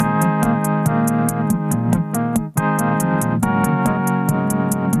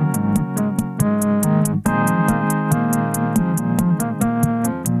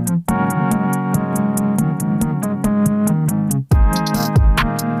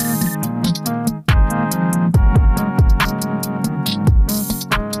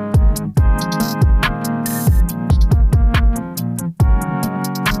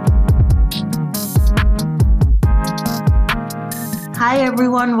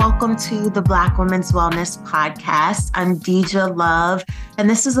everyone. Welcome to the Black Women's Wellness Podcast. I'm Deja Love, and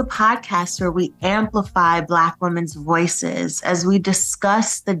this is a podcast where we amplify Black women's voices as we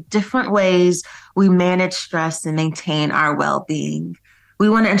discuss the different ways we manage stress and maintain our well-being. We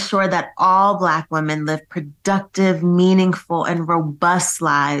want to ensure that all Black women live productive, meaningful, and robust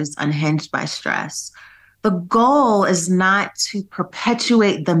lives unhinged by stress. The goal is not to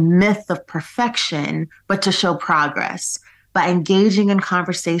perpetuate the myth of perfection, but to show progress by engaging in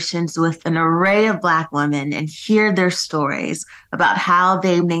conversations with an array of Black women and hear their stories about how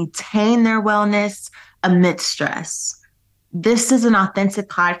they maintain their wellness amidst stress. This is an authentic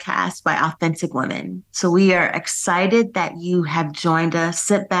podcast by authentic women. So we are excited that you have joined us.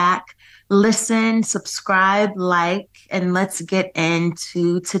 Sit back, listen, subscribe, like, and let's get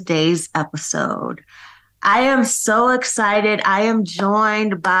into today's episode. I am so excited. I am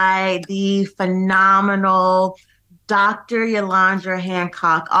joined by the phenomenal Dr. Yolandra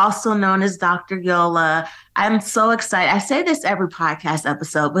Hancock, also known as Dr. Yola. I'm so excited. I say this every podcast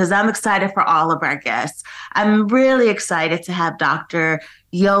episode because I'm excited for all of our guests. I'm really excited to have Dr.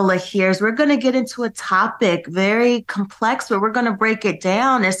 Yola here. We're going to get into a topic very complex, but we're going to break it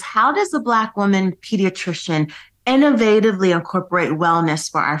down is how does a Black woman pediatrician innovatively incorporate wellness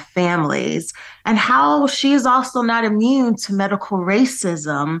for our families, and how she is also not immune to medical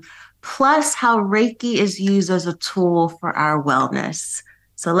racism, plus how Reiki is used as a tool for our wellness.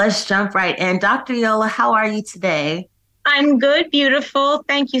 So let's jump right in. Dr. Yola, how are you today? I'm good, beautiful.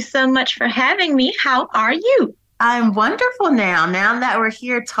 Thank you so much for having me. How are you? I'm wonderful now. Now that we're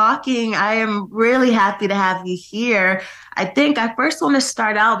here talking, I am really happy to have you here. I think I first want to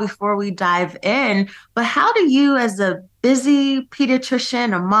start out before we dive in, but how do you as a busy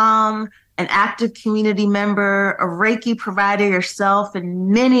pediatrician, a mom, an active community member, a Reiki provider yourself, and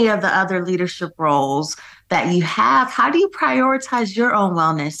many of the other leadership roles that you have, how do you prioritize your own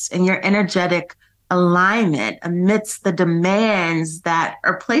wellness and your energetic alignment amidst the demands that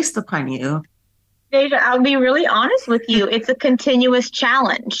are placed upon you? Deja, I'll be really honest with you. It's a continuous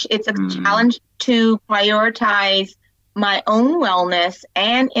challenge. It's a challenge to prioritize my own wellness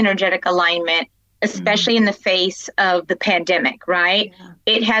and energetic alignment, especially in the face of the pandemic, right? Yeah.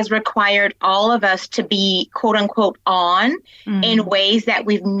 It has required all of us to be, quote unquote, on in ways that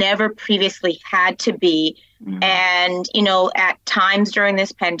we've never previously had to be. And, you know, at times during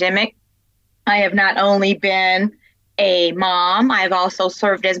this pandemic, I have not only been a mom, I've also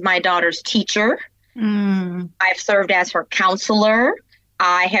served as my daughter's teacher. I've served as her counselor.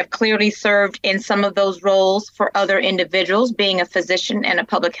 I have clearly served in some of those roles for other individuals, being a physician and a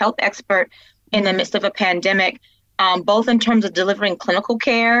public health expert in the midst of a pandemic, both in terms of delivering clinical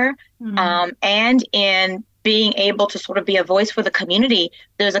care and in being able to sort of be a voice for the community.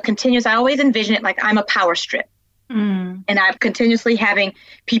 There's a continuous, I always envision it like I'm a power strip. And I'm continuously having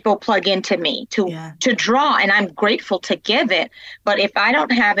people plug into me to draw, and I'm grateful to give it. But if I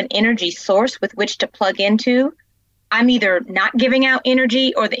don't have an energy source with which to plug into, I'm either not giving out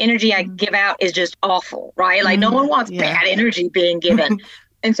energy or the energy I give out is just awful, right? Like no one wants bad energy being given.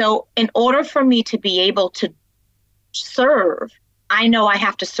 And so in order for me to be able to serve, I know I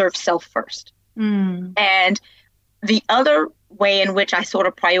have to serve self first. And the other way in which I sort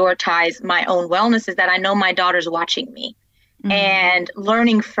of prioritize my own wellness is that I know my daughter's watching me and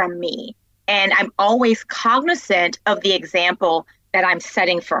learning from me. And I'm always cognizant of the example that I'm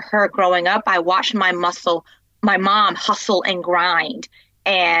setting for her. Growing up, I watched my mom hustle and grind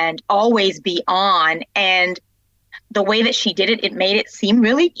and always be on. And the way that she did it, it made it seem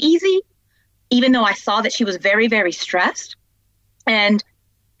really easy, even though I saw that she was very, very stressed. And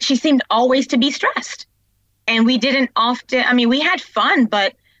she seemed always to be stressed. And we didn't often, I mean, we had fun,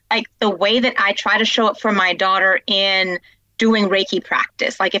 but like the way that I try to show up for my daughter in doing Reiki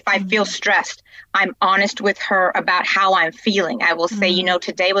practice, like if I feel stressed, I'm honest with her about how I'm feeling. I will say, you know,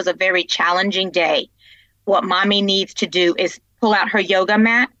 today was a very challenging day. What mommy needs to do is pull out her yoga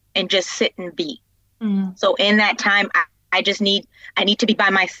mat and just sit and be. So in that time, I need to be by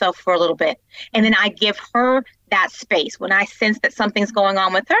myself for a little bit. And then I give her that space. When I sense that something's going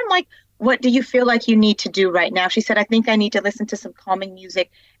on with her, I'm like, what do you feel like you need to do right now? She said, I think I need to listen to some calming music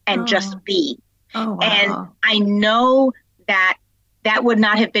and just be. Oh, wow. And I know that that would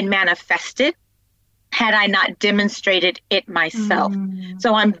not have been manifested had I not demonstrated it myself.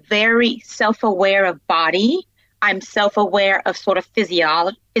 So I'm very self-aware of body. I'm self-aware of sort of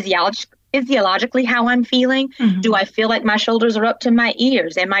physiologically how I'm feeling. Do I feel like my shoulders are up to my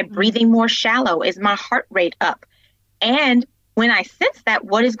ears? Am I breathing more shallow? Is my heart rate up? And when I sense that,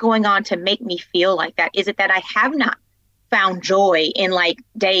 what is going on to make me feel like that? Is it that I have not found joy in like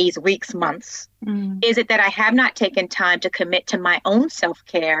days, weeks, months? Is it that I have not taken time to commit to my own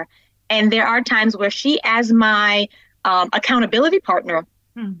self-care? And there are times where she, as my accountability partner,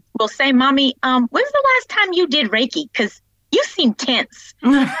 will say, Mommy, when's the last time you did Reiki? Because you seem tense.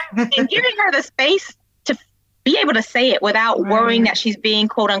 And giving her the space to be able to say it without worrying that she's being,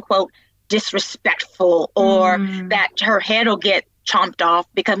 quote unquote, disrespectful, or that her head will get chomped off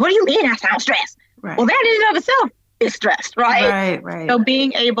because, what do you mean I sound stressed? Well, that in and of itself is stressed, right? So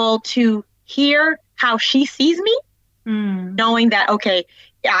being able to hear how she sees me, knowing that, okay,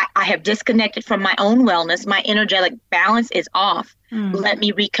 I have disconnected from my own wellness, my energetic balance is off. Let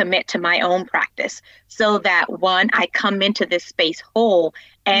me recommit to my own practice so that, one, I come into this space whole,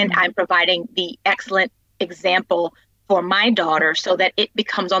 and I'm providing the excellent example for my daughter so that it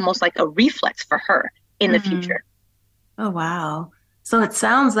becomes almost like a reflex for her in the future. Oh, wow. So it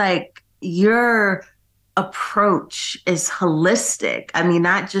sounds like your approach is holistic. I mean,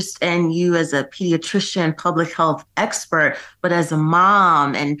 not just in you as a pediatrician, public health expert, but as a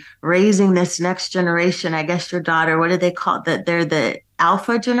mom and raising this next generation. I guess your daughter, what do they call that? They're the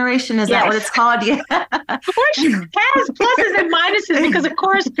alpha generation. Is that what it's called? Yeah. Which has pluses and minuses because, of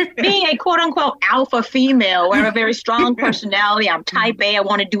course, being a quote unquote alpha female, where I have a very strong personality, I'm type A, I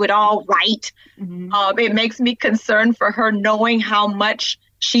want to do it all right. It makes me concerned for her, knowing how much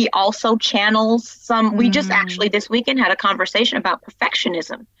she also channels some. We just actually this weekend had a conversation about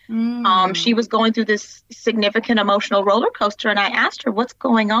perfectionism. She was going through this significant emotional roller coaster, and I asked her, what's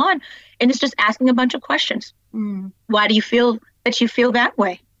going on? And it's just asking a bunch of questions. Why do you feel that you feel that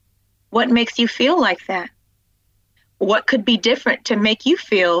way? What makes you feel like that? What could be different to make you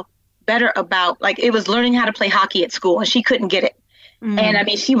feel better about, like, it was learning how to play hockey at school and she couldn't get it. And I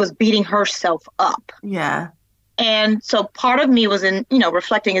mean, she was beating herself up. Yeah. And so part of me was in,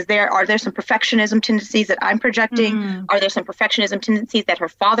 reflecting, are there some perfectionism tendencies that I'm projecting? Are there some perfectionism tendencies that her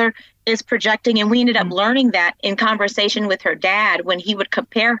father is projecting? And we ended up learning that in conversation with her dad. When he would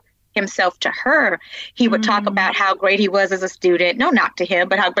compare himself to her, he would talk about how great he was as a student. No knock to him,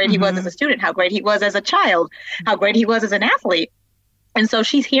 but how great he was as a student, how great he was as a child, how great he was as an athlete. And so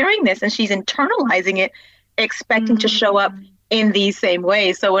she's hearing this and she's internalizing it, expecting to show up in these same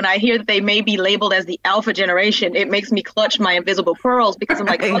ways. So when I hear that they may be labeled as the alpha generation, it makes me clutch my invisible pearls, because I'm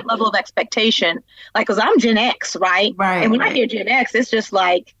like, what level of expectation? Like, because I'm Gen X, right? And when I hear Gen X, it's just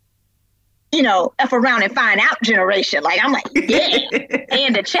like, F around and find out generation. Like, I'm like, yeah,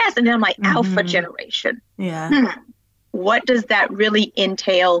 and the chest. And then I'm like, alpha generation. Yeah. What does that really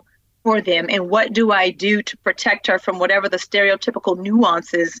entail for them? And what do I do to protect her from whatever the stereotypical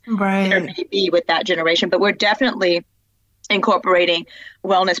nuances there may be with that generation? But we're definitely incorporating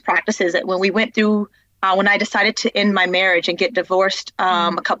wellness practices. That when we went through, when I decided to end my marriage and get divorced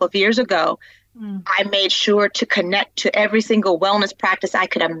a couple of years ago, I made sure to connect to every single wellness practice I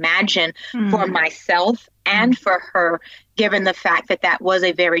could imagine for myself and for her, given the fact that that was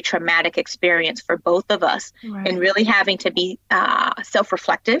a very traumatic experience for both of us, and really having to be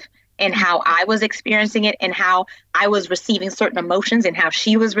self-reflective in how I was experiencing it and how I was receiving certain emotions and how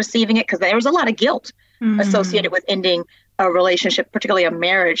she was receiving it, because there was a lot of guilt associated with ending a relationship, particularly a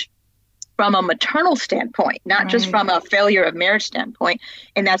marriage, from a maternal standpoint, not just from a failure of marriage standpoint.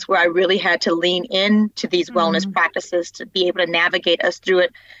 And that's where I really had to lean into these wellness practices to be able to navigate us through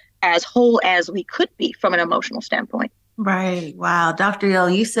it as whole as we could be from an emotional standpoint. Right. Wow. Dr. Yo,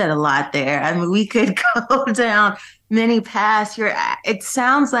 you said a lot there. I mean, we could go down many paths here. It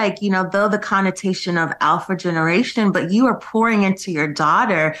sounds like, though the connotation of alpha generation, but you are pouring into your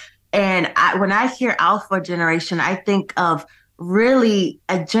daughter. And when I hear alpha generation, I think of really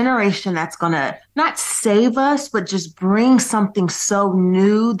a generation that's going to not save us, but just bring something so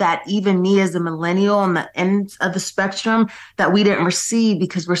new that even me as a millennial on the end of the spectrum that we didn't receive,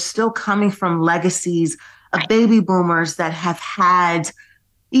 because we're still coming from legacies of baby boomers that have had,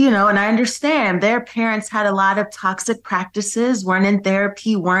 and I understand their parents had a lot of toxic practices, weren't in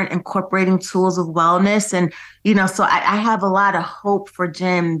therapy, weren't incorporating tools of wellness. And, so I have a lot of hope for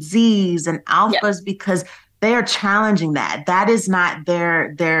Gen Zs and alphas because they are challenging that. That is not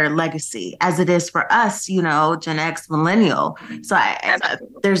their legacy as it is for us, Gen X, millennial. So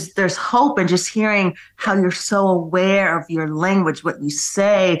there's hope in just hearing how you're so aware of your language, what you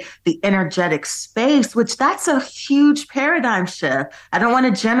say, the energetic space, which that's a huge paradigm shift. I don't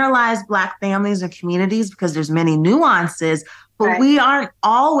want to generalize Black families and communities because there's many nuances, but we aren't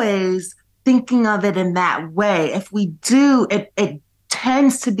always thinking of it in that way. If we do, it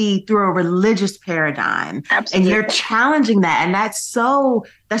tends to be through a religious paradigm. Absolutely. And you're challenging that. And that's so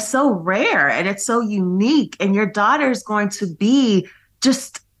rare and it's so unique. And your daughter is going to be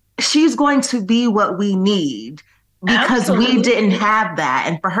she's going to be what we need because Absolutely. we didn't have that.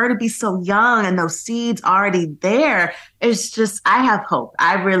 And for her to be so young and those seeds already there, it's just, I have hope.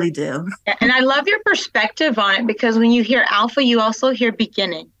 I really do. And I love your perspective on it, because when you hear alpha, you also hear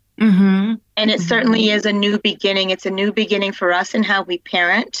beginning. Mm-hmm. And it Mm-hmm. certainly is a new beginning. It's a new beginning for us in how we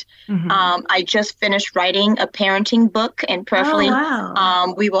parent. Mm-hmm. I just finished writing a parenting book, and prayerfully,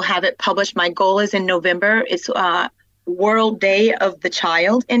 we will have it published. My goal is in November. It's World Day of the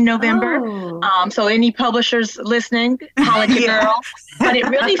Child in November. Oh. So any publishers listening, holla at your girl. But it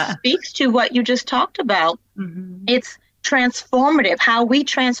really speaks to what you just talked about. Mm-hmm. It's transformative. How we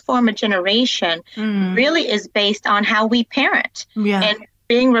transform a generation really is based on how we parent. Yeah. And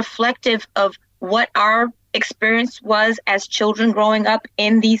being reflective of what our experience was as children growing up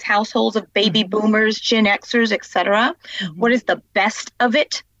in these households of baby boomers, Gen Xers, etc. What is the best of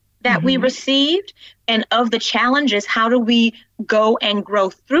it that we received? And of the challenges, how do we go and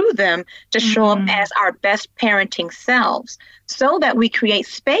grow through them to show up as our best parenting selves, so that we create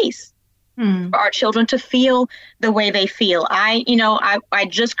space for our children to feel the way they feel? I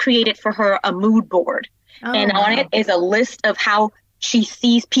just created for her a mood board, and on it is a list of how she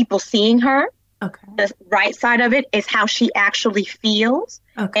sees people seeing her. Okay. The right side of it is how she actually feels.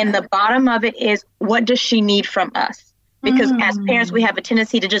 Okay. And the bottom of it is, what does she need from us? Because as parents, we have a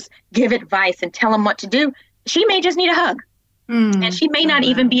tendency to just give advice and tell them what to do. She may just need a hug. And she may not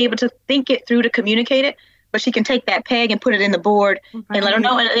even be able to think it through to communicate it, but she can take that peg and put it in the board and let her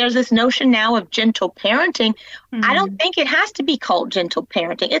know. And there's this notion now of gentle parenting. I don't think it has to be called gentle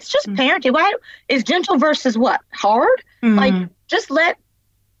parenting. It's just parenting. Why is gentle versus what? Hard? Like, just let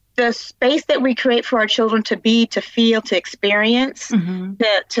the space that we create for our children to be, to feel, to experience,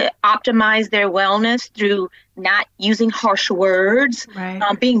 to optimize their wellness through not using harsh words,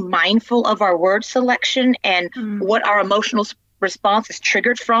 being mindful of our word selection and what our emotional response is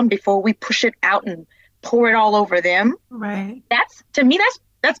triggered from before we push it out and pour it all over them. Right. That's, to me,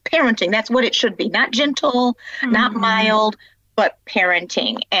 that's parenting. That's what it should be. Not gentle, not mild, but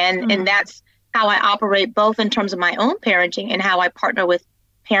parenting. And that's how I operate, both in terms of my own parenting and how I partner with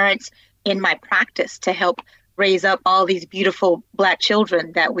parents in my practice to help raise up all these beautiful Black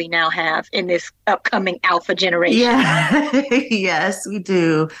children that we now have in this upcoming alpha generation. Yeah. Yes, we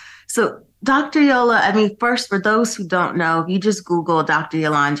do. So, Dr. Yola, I mean, first, for those who don't know, if you just Google Dr.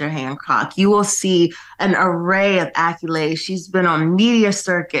 Yolanda Hancock, you will see an array of accolades. She's been on media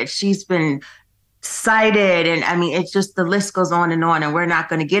circuits. She's been cited. And I mean, it's just, the list goes on. And we're not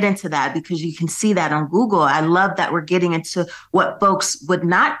going to get into that because you can see that on Google. I love that we're getting into what folks would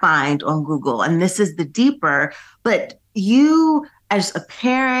not find on Google. And this is the deeper, but you as a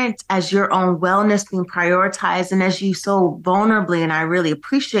parent, as your own wellness being prioritized, and as you so vulnerably, and I really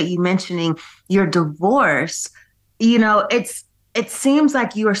appreciate you mentioning your divorce, it seems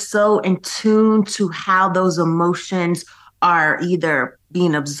like you are so in tune to how those emotions are either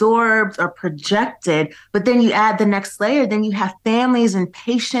being absorbed or projected, but then you add the next layer, then you have families and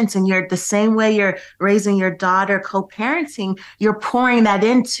patients, and you're the same way you're raising your daughter, co-parenting, you're pouring that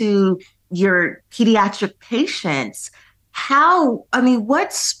into your pediatric patients.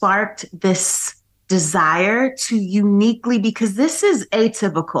 What sparked this desire to uniquely, because this is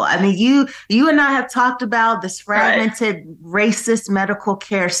atypical. I mean, you and I have talked about this fragmented, racist medical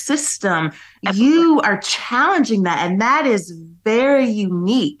care system. Absolutely. You are challenging that, and that is very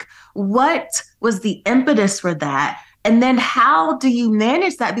unique. What was the impetus for that? And then how do you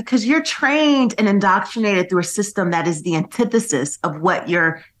manage that? Because you're trained and indoctrinated through a system that is the antithesis of what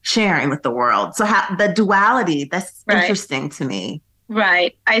you're sharing with the world. So how the duality, that's interesting to me.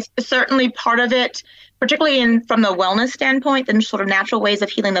 Right. I certainly part of it, particularly from the wellness standpoint, and sort of natural ways of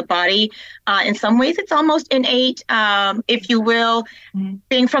healing the body. In some ways, it's almost innate, if you will.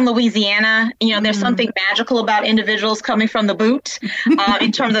 Being from Louisiana, there's something magical about individuals coming from the boot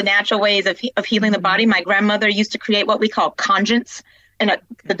in terms of natural ways of healing the body. My grandmother used to create what we call conjuncts. And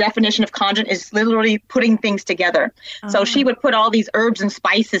the definition of conjunct is literally putting things together. So she would put all these herbs and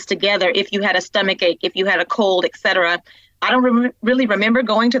spices together if you had a stomach ache, if you had a cold, etc. I don't really remember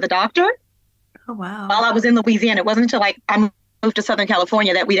going to the doctor. Oh, wow. While I was in Louisiana. It wasn't until I moved to Southern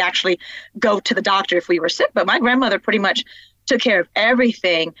California that we'd actually go to the doctor if we were sick. But my grandmother pretty much took care of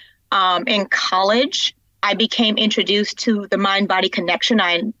everything. In college, I became introduced to the mind-body connection.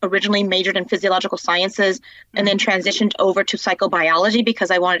 I originally majored in physiological sciences and then transitioned over to psychobiology because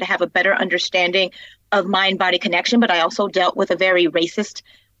I wanted to have a better understanding of mind-body connection. But I also dealt with a very racist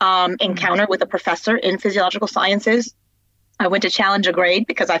encounter with a professor in physiological sciences. I went to challenge a grade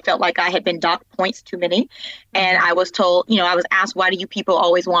because I felt like I had been docked points too many. And I was told, I was asked, why do you people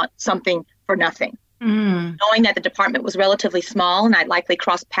always want something for nothing? Knowing that the department was relatively small and I'd likely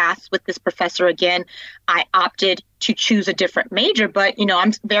cross paths with this professor again, I opted to choose a different major. But,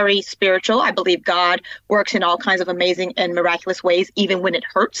 I'm very spiritual. I believe God works in all kinds of amazing and miraculous ways, even when it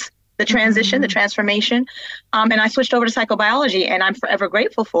hurts, the transition, the transformation. And I switched over to psychobiology, and I'm forever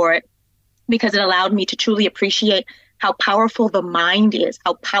grateful for it because it allowed me to truly appreciate how powerful the mind is,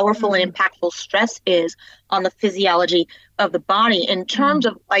 how powerful and impactful stress is on the physiology of the body in terms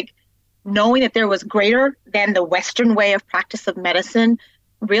of knowing that there was greater than the Western way of practice of medicine.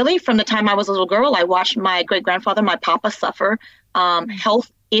 Really, from the time I was a little girl, I watched my great-grandfather, my papa, suffer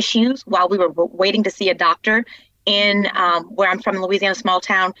health issues while we were waiting to see a doctor in where I'm from, Louisiana, small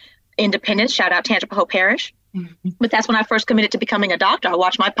town, Independence, shout out Tangipahoa Parish. But that's when I first committed to becoming a doctor. I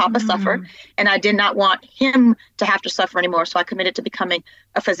watched my papa suffer, and I did not want him to have to suffer anymore. So I committed to becoming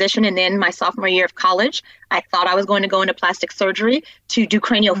a physician. And then my sophomore year of college, I thought I was going to go into plastic surgery to do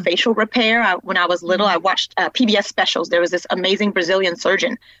craniofacial repair. When I was little, I watched PBS specials. There was this amazing Brazilian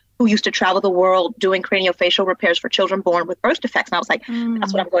surgeon who used to travel the world doing craniofacial repairs for children born with birth defects. And I was like,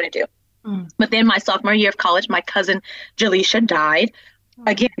 that's what I'm going to do. But then my sophomore year of college, my cousin Jaleisha died,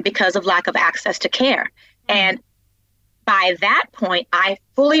 again, because of lack of access to care. And by that point, I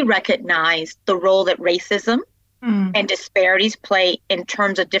fully recognized the role that racism and disparities play in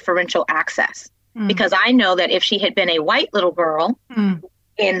terms of differential access. Because I know that if she had been a white little girl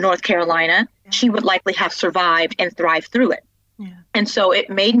in North Carolina, she would likely have survived and thrived through it. And so it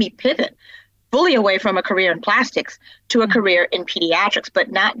made me pivot fully away from a career in plastics to a career in pediatrics,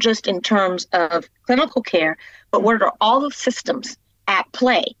 but not just in terms of clinical care, but what are all the systems at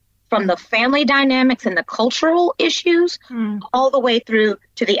play, from the family dynamics and the cultural issues all the way through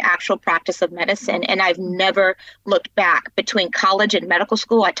to the actual practice of medicine. And I've never looked back. Between college and medical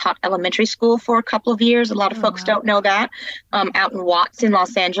school, I taught elementary school for a couple of years. A lot of folks don't know that, out in Watts in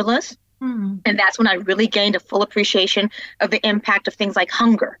Los Angeles. And that's when I really gained a full appreciation of the impact of things like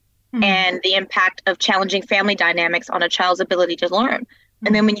hunger and the impact of challenging family dynamics on a child's ability to learn.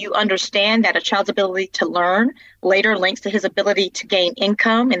 And then when you understand that a child's ability to learn later links to his ability to gain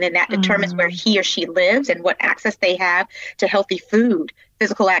income, and then that determines where he or she lives and what access they have to healthy food,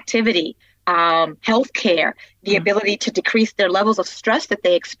 physical activity, health care, the ability to decrease their levels of stress that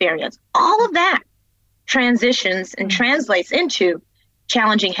they experience, all of that transitions and translates into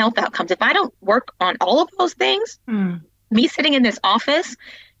challenging health outcomes. If I don't work on all of those things, me sitting in this office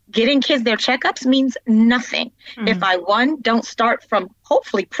getting kids their checkups means nothing if I, don't start from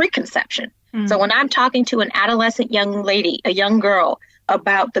hopefully preconception. So when I'm talking to an adolescent young lady, a young girl,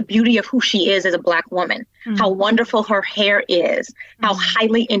 about the beauty of who she is as a Black woman, how wonderful her hair is, how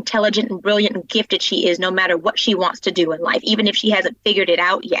highly intelligent and brilliant and gifted she is, no matter what she wants to do in life, even if she hasn't figured it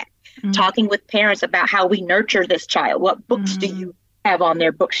out yet. Talking with parents about how we nurture this child. What books do you have on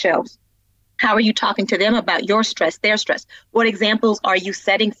their bookshelves? How are you talking to them about your stress, their stress? What examples are you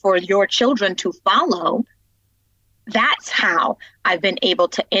setting for your children to follow? That's how I've been able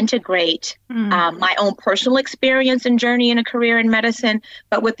to integrate my own personal experience and journey in a career in medicine,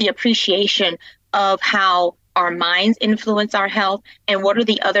 but with the appreciation of how our minds influence our health and what are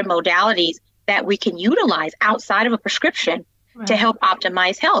the other modalities that we can utilize outside of a prescription to help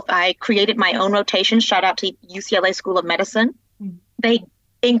optimize health. I created my own rotations. Shout out to UCLA School of Medicine. They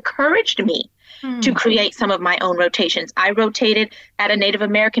encouraged me to create some of my own rotations. I rotated at a Native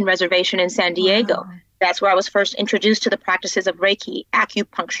American reservation in San Diego. That's where I was first introduced to the practices of Reiki,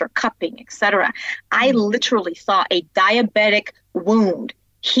 acupuncture, cupping, etc. I literally saw a diabetic wound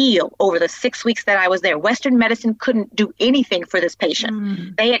heal over the 6 weeks that I was there. Western medicine couldn't do anything for this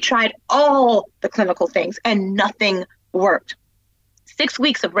patient. They had tried all the clinical things and nothing worked. 6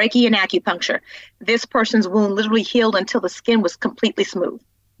 weeks of Reiki and acupuncture, this person's wound literally healed until the skin was completely smooth.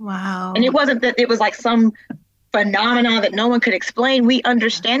 Wow. And it wasn't that it was like some phenomena that no one could explain. We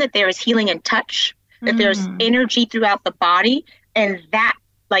understand that there is healing in touch, that there's energy throughout the body. And that,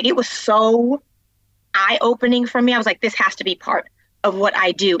 it was so eye-opening for me. I was like, this has to be part of what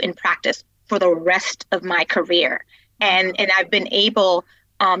I do in practice for the rest of my career. And I've been able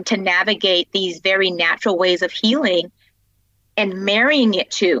to navigate these very natural ways of healing and marrying it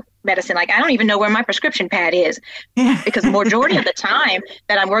to medicine. I don't even know where my prescription pad is because the majority of the time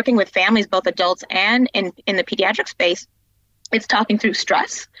that I'm working with families, both adults and in the pediatric space, it's talking through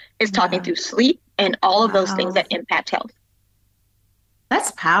stress, it's talking through sleep and all of those things that impact health.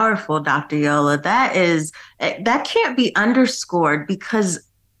 That's powerful, Dr. Yola. That can't be underscored because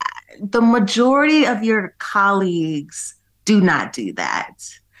the majority of your colleagues do not do that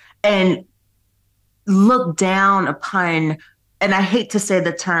and look down upon, and I hate to say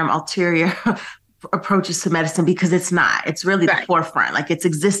the term ulterior approaches to medicine, because it's not. It's really the forefront. Like, it's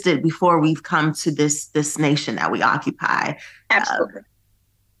existed before we've come to this nation that we occupy. Absolutely.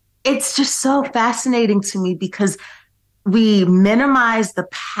 It's just so fascinating to me because we minimize the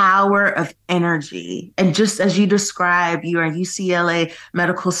power of energy. And just as you described, you're a UCLA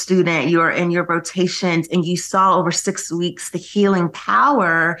medical student, you're in your rotations, and you saw over 6 weeks the healing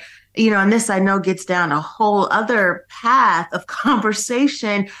power, and this I know gets down a whole other path of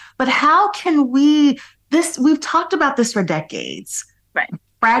conversation. But how can we've talked about this for decades. Right.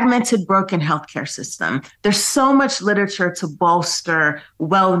 Fragmented, broken healthcare system. There's so much literature to bolster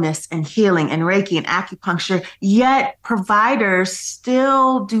wellness and healing and Reiki and acupuncture, yet providers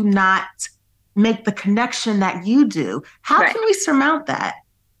still do not make the connection that you do. How can we surmount that?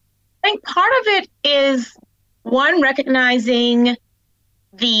 I think part of it is, one, recognizing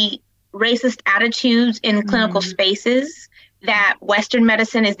the racist attitudes in clinical spaces, that Western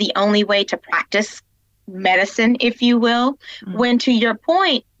medicine is the only way to practice medicine, if you will, when, to your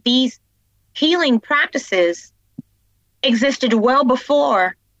point, these healing practices existed well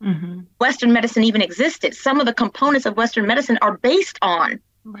before Western medicine even existed. Some of the components of Western medicine are based on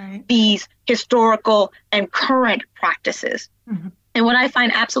these historical and current practices. And what I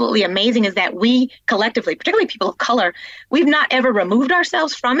find absolutely amazing is that we collectively, particularly people of color, we've not ever removed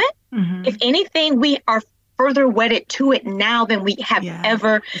ourselves from it. If anything, we are further wedded to it now than we have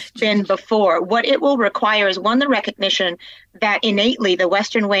ever been before. What it will require is, one, the recognition that innately the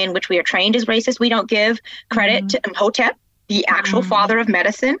Western way in which we are trained is racist. We don't give credit to Imhotep, the actual father of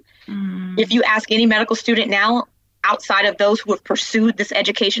medicine. If you ask any medical student now, outside of those who have pursued this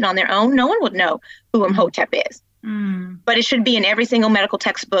education on their own, no one would know who Imhotep is. But it should be in every single medical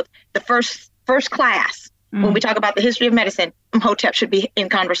textbook. The first class, when we talk about the history of medicine, Imhotep should be in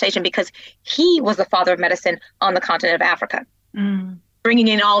conversation, because he was the father of medicine on the continent of Africa, bringing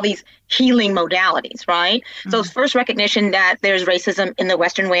in all these healing modalities, right? So it's first recognition that there's racism in the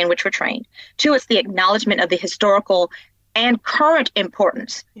Western way in which we're trained. Two, it's the acknowledgement of the historical and current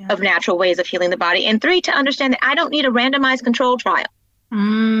importance of natural ways of healing the body. And three, to understand that I don't need a randomized control trial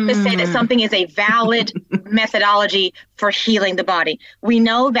to say that something is a valid methodology for healing the body. We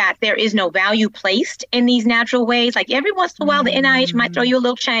know that there is no value placed in these natural ways. Like, every once in a while, the NIH might throw you a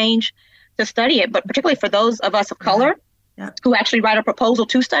little change to study it. But particularly for those of us of color who actually write a proposal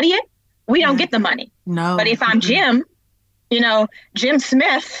to study it, we don't get the money. No. But if I'm Jim, Jim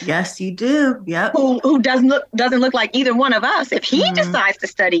Smith. Yes, you do. Yep. Who doesn't look like either one of us. If he decides to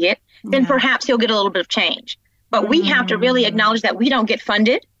study it, then perhaps he'll get a little bit of change. But we have to really acknowledge that we don't get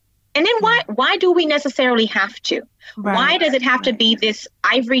funded. And then why do we necessarily have to? Why does it have to be this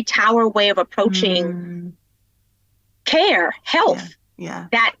ivory tower way of approaching care, health,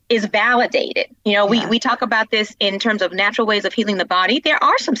 that is validated? We talk about this in terms of natural ways of healing the body. There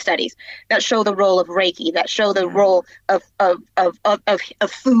are some studies that show the role of Reiki, that show the role of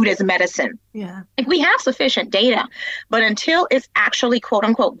food as medicine. Like, we have sufficient data, but until it's actually, quote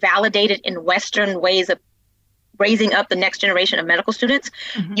unquote, validated in Western ways of raising up the next generation of medical students,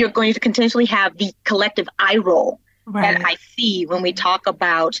 you're going to continually have the collective eye roll that I see when we talk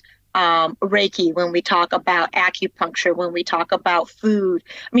about Reiki, when we talk about acupuncture, when we talk about food.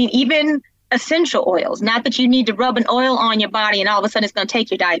 I mean, even essential oils. Not that you need to rub an oil on your body and all of a sudden it's going to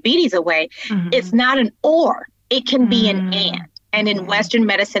take your diabetes away. It's not an or. It can be an and. And in Western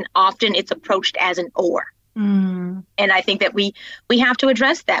medicine, often it's approached as an or. And I think that we have to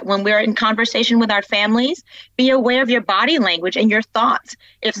address that when we're in conversation with our families. Be aware of your body language and your thoughts.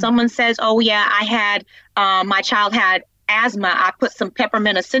 If someone says, oh, yeah, I had my child had asthma, I put some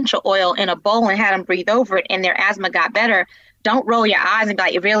peppermint essential oil in a bowl and had them breathe over it and their asthma got better. Don't roll your eyes and be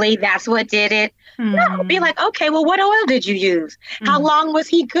like, really? That's what did it? No, be like, okay, well, what oil did you use? How long was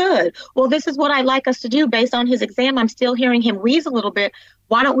he good? Well, this is what I'd like us to do based on his exam. I'm still hearing him wheeze a little bit.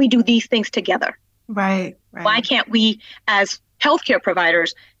 Why don't we do these things together? Right. Why can't we, as healthcare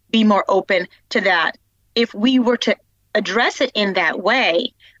providers, be more open to that? If we were to address it in that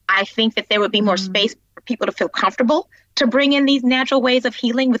way, I think that there would be more space for people to feel comfortable to bring in these natural ways of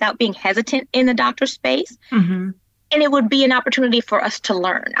healing without being hesitant in the doctor's space. And it would be an opportunity for us to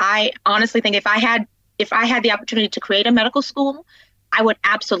learn. I honestly think if I had the opportunity to create a medical school, I would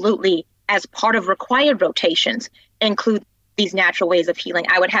absolutely, as part of required rotations, include these natural ways of healing.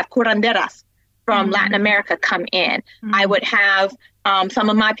 I would have curanderas from Latin America come in. I would have some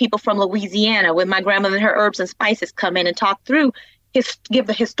of my people from Louisiana with my grandmother and her herbs and spices come in and talk through, give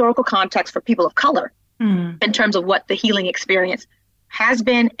the historical context for people of color in terms of what the healing experience has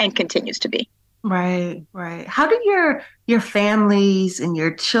been and continues to be. Right, right. How do your families and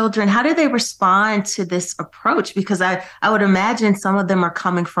your children, how do they respond to this approach? Because I would imagine some of them are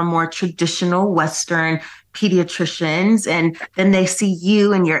coming from more traditional Western pediatricians, and then they see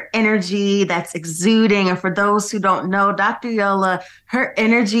you and your energy that's exuding. And for those who don't know, Dr. Yola, her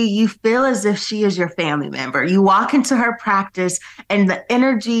energy, you feel as if she is your family member. You walk into her practice and the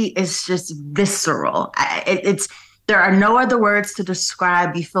energy is just visceral. It's there are no other words to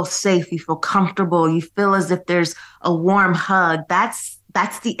describe. You feel safe, you feel comfortable, you feel as if there's a warm hug. That's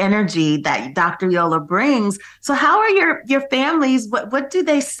the energy that Dr. Yola brings. So how are your families? What do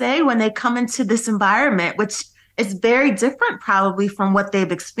they say when they come into this environment, which is very different probably from what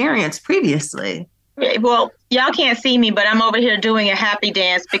they've experienced previously? Well, y'all can't see me, but I'm over here doing a happy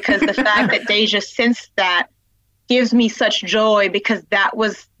dance because the fact that Deja sensed that gives me such joy, because that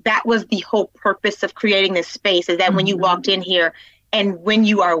was the whole purpose of creating this space, is that when you walked in here and when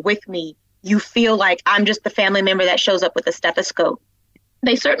you are with me, you feel like I'm just the family member that shows up with a stethoscope.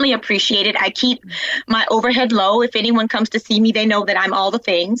 They certainly appreciate it. I keep my overhead low. If anyone comes to see me, they know that I'm all the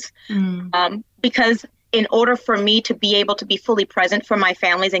things. Because in order for me to be able to be fully present for my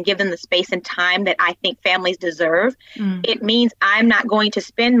families and give them the space and time that I think families deserve, it means I'm not going to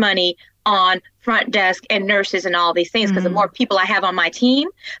spend money on front desk and nurses and all these things, because the more people I have on my team,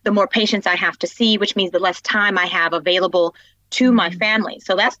 the more patients I have to see, which means the less time I have available to my family.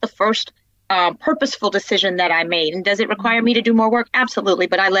 So that's the first purposeful decision that I made. And does it require me to do more work? Absolutely.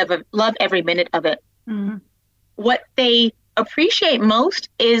 But I love every minute of it. What they appreciate most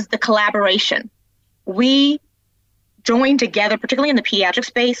is the collaboration. We join together, particularly in the pediatric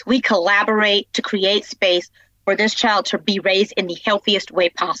space. We collaborate to create space for this child to be raised in the healthiest way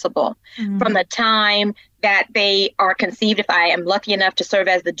possible. From the time that they are conceived, if I am lucky enough to serve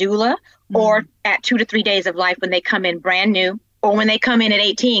as the doula, or at 2 to 3 days of life when they come in brand new, or when they come in at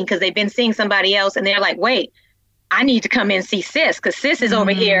 18 because they've been seeing somebody else and they're like, wait, I need to come in and see sis, because sis is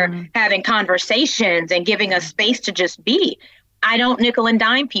over here having conversations and giving us space to just be. I don't nickel and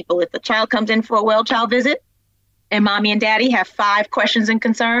dime people. If the child comes in for a well child visit and mommy and daddy have 5 questions and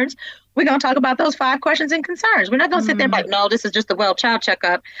concerns, we're going to talk about those 5 questions and concerns. We're not going to sit there like, no, this is just a well child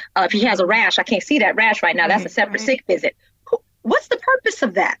checkup. If he has a rash, I can't see that rash right now. That's a separate sick visit. What's the purpose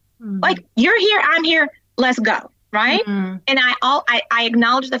of that? Like, you're here, I'm here, let's go. Right. And I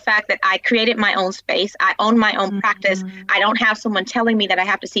acknowledge the fact that I created my own space. I own my own practice. I don't have someone telling me that I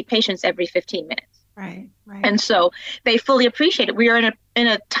have to see patients every 15 minutes. Right. And so they fully appreciate it. We are in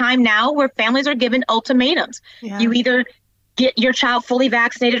a time now where families are given ultimatums. You either get your child fully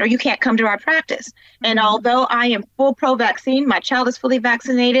vaccinated or you can't come to our practice. And although I am full pro-vaccine, my child is fully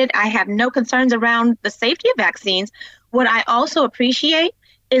vaccinated, I have no concerns around the safety of vaccines. What I also appreciate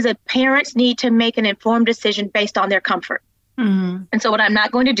is that parents need to make an informed decision based on their comfort. And so what I'm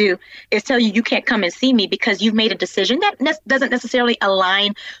not going to do is tell you can't come and see me because you've made a decision that doesn't necessarily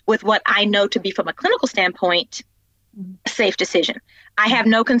align with what I know to be, from a clinical standpoint, a safe decision. I have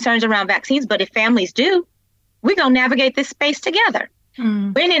no concerns around vaccines, but if families do, we're going to navigate this space together.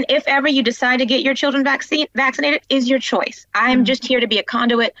 When and if ever you decide to get your children vaccinated is your choice. I'm just here to be a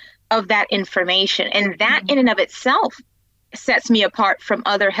conduit of that information. And that in and of itself sets me apart from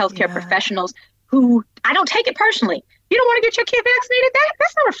other healthcare professionals who, I don't take it personally. You don't want to get your kid vaccinated?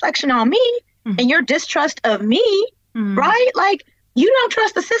 That's no reflection on me and your distrust of me, right? Like, you don't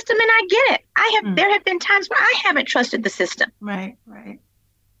trust the system, and I get it. There have been times where I haven't trusted the system. Right.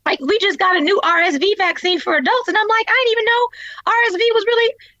 Like, we just got a new RSV vaccine for adults, and I'm like, I didn't even know RSV was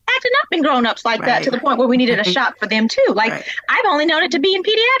really acting up in grown-ups like that, to the point where we needed a shot for them too. Like, I've only known it to be in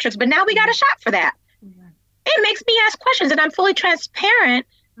pediatrics, but now we got a shot for that. It makes me ask questions, and I'm fully transparent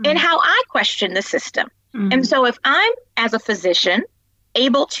in how I question the system. And so if I'm, as a physician,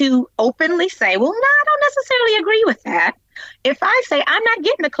 able to openly say, well, no, I don't necessarily agree with that. If I say I'm not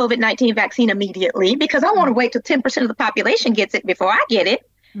getting the COVID-19 vaccine immediately because I want to wait till 10% of the population gets it before I get it,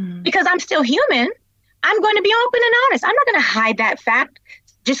 because I'm still human, I'm going to be open and honest. I'm not going to hide that fact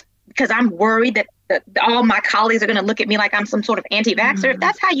just because I'm worried that all my colleagues are going to look at me like I'm some sort of anti-vaxxer. If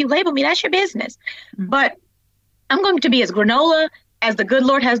that's how you label me, that's your business. But I'm going to be as granola as the good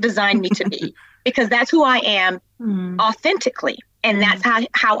Lord has designed me to be, because that's who I am authentically. And that's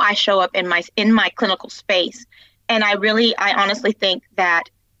how I show up in my clinical space. And I honestly think that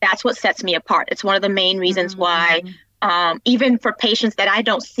that's what sets me apart. It's one of the main reasons why, even for patients that I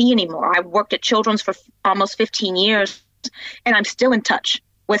don't see anymore, I've worked at Children's for almost 15 years, and I'm still in touch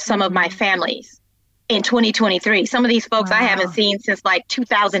with some of my families in 2023. Some of these folks I haven't seen since like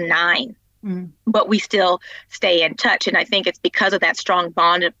 2009. But we still stay in touch. And I think it's because of that strong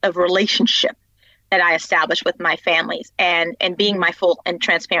bond of relationship that I establish with my families and being my full and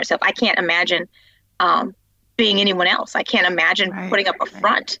transparent self. I can't imagine being anyone else. I can't imagine putting up a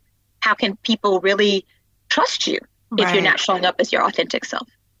front. How can people really trust you if you're not showing up as your authentic self?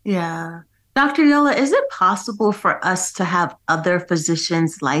 Yeah. Dr. Yola, is it possible for us to have other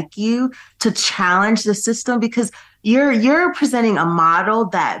physicians like you to challenge the system? Because you're presenting a model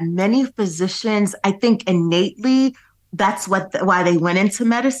that many physicians, I think innately, that's why they went into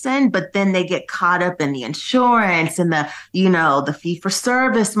medicine, but then they get caught up in the insurance and the fee for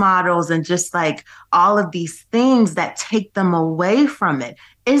service models and just like all of these things that take them away from it.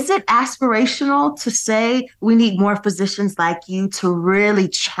 Is it aspirational to say we need more physicians like you to really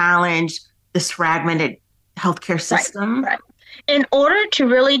challenge this fragmented healthcare system? Right. In order to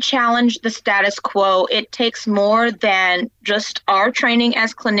really challenge the status quo, it takes more than just our training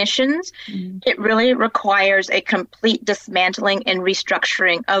as clinicians. It really requires a complete dismantling and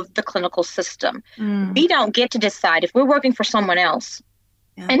restructuring of the clinical system. We don't get to decide if we're working for someone else.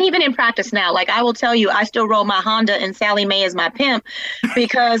 And even in practice now, like I will tell you, I still roll my Honda and Sally Mae is my pimp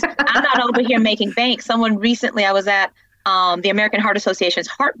because I'm not over here making bank. Someone recently, I was at the American Heart Association's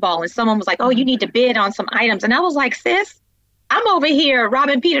Heart Ball, and someone was like, oh, you need to bid on some items. And I was like, sis, I'm over here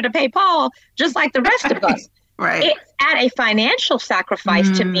robbing Peter to pay Paul, just like the rest of us. It's at a financial sacrifice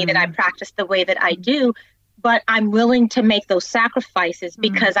to me that I practice the way that I do, but I'm willing to make those sacrifices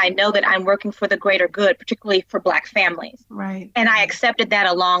because I know that I'm working for the greater good, particularly for Black families. And I accepted that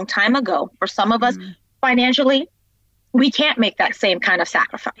a long time ago. For some of us, financially, we can't make that same kind of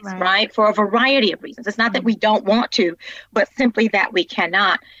sacrifice, right? For a variety of reasons. It's not that we don't want to, but simply that we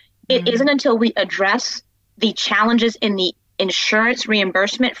cannot. It isn't until we address the challenges in the insurance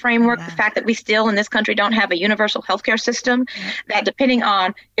reimbursement framework, the fact that we still in this country don't have a universal healthcare system, that depending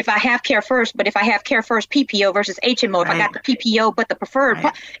on if I have care first, but if I have care first PPO versus HMO, if I got the PPO but the preferred,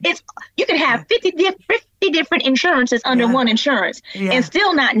 it's you can have 50 different insurances under one insurance and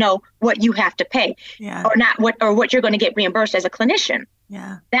still not know what you have to pay or what you're going to get reimbursed as a clinician.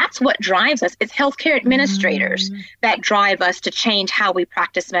 That's what drives us. It's healthcare administrators that drive us to change how we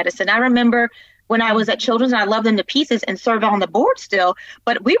practice medicine. I remember when I was at Children's, and I love them to pieces and serve on the board still,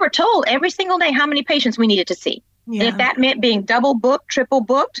 but we were told every single day how many patients we needed to see. And if that meant being double booked, triple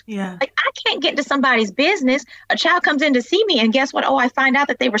booked, like I can't get into somebody's business. A child comes in to see me and guess what? Oh, I find out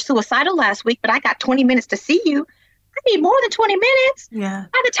that they were suicidal last week, but I got 20 minutes to see you. I need more than 20 minutes.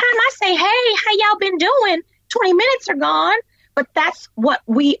 By the time I say, hey, how y'all been doing? 20 minutes are gone. But that's what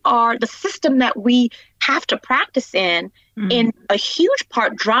we are, the system that we have to practice in a huge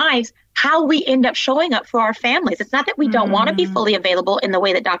part drives how we end up showing up for our families. It's not that we don't want to be fully available in the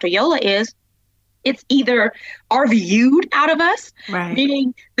way that Dr. Yola is. It's either are viewed out of us,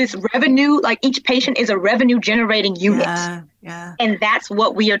 meaning this revenue, like each patient is a revenue generating unit. And that's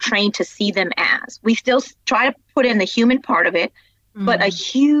what we are trained to see them as. We still try to put in the human part of it, but a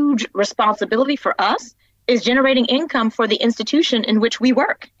huge responsibility for us is generating income for the institution in which we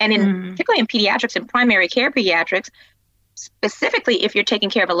work. And particularly in pediatrics and primary care pediatrics, specifically if you're taking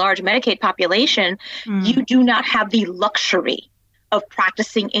care of a large Medicaid population, you do not have the luxury of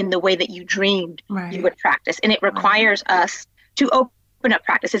practicing in the way that you dreamed you would practice. And it requires us to open up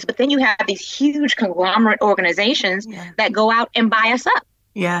practices. But then you have these huge conglomerate organizations that go out and buy us up.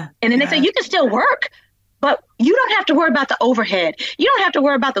 And then they say, you can still work, but you don't have to worry about the overhead. You don't have to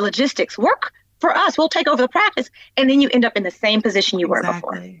worry about the logistics. Work for us. We'll take over the practice. And then you end up in the same position you were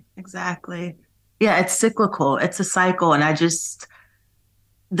before. Exactly. Yeah, it's cyclical. It's a cycle. And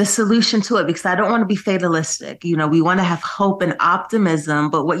the solution to it, because I don't want to be fatalistic. You know, we want to have hope and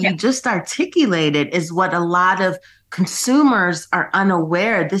optimism. But what you just articulated is what a lot of consumers are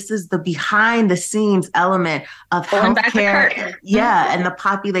unaware. This is the behind the scenes element of healthcare. And the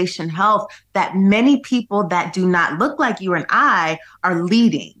population health that many people that do not look like you and I are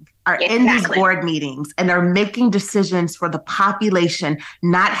leading. Are in these board meetings and are making decisions for the population,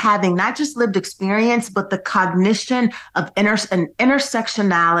 not having not just lived experience, but the cognition of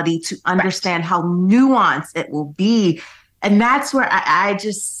intersectionality to understand how nuanced it will be. And that's where I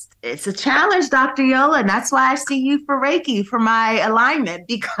just, it's a challenge, Dr. Yola. And that's why I see you for Reiki, for my alignment,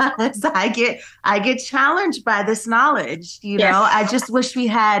 because I get challenged by this knowledge. You know, I just wish we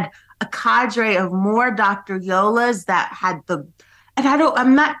had a cadre of more Dr. Yolas that had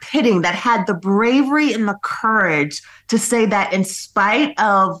I'm not pitting, that had the bravery and the courage to say that in spite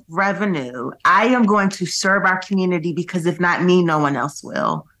of revenue, I am going to serve our community because if not me, no one else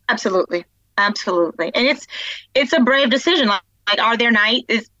will. Absolutely. And it's a brave decision. Like are there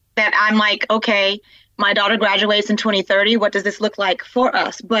nights that I'm like, okay, My daughter graduates in 2030. What does this look like for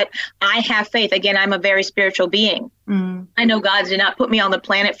us? But I have faith. Again, I'm a very spiritual being. I know God did not put me on the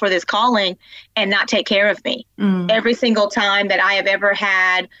planet for this calling and not take care of me. Every single time that I have ever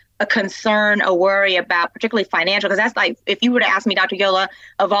had a concern, a worry about particularly financial, because that's like, if you were to ask me, Dr. Yola,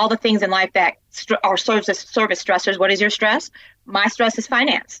 of all the things in life that are service stressors, what is your stress? My stress is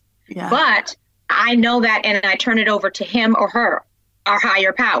finance. Yeah. But I know that, and I turn it over to him or her, our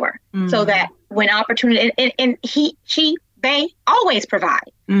higher power, so that when opportunity, and they always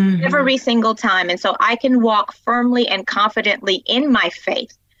provide every single time. And so I can walk firmly and confidently in my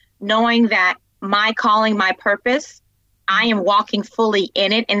faith, knowing that my calling, my purpose, I am walking fully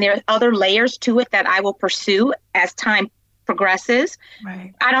in it. And there are other layers to it that I will pursue as time progresses.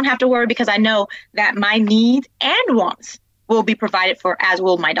 Right. I don't have to worry because I know that my needs and wants will be provided for, as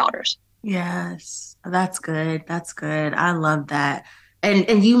will my daughters. Yes, that's good. That's good. I love that.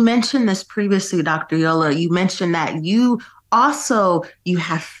 And you mentioned this previously, Dr. Yola. You mentioned that you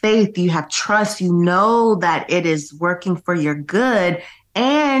have faith, you have trust, you know that it is working for your good,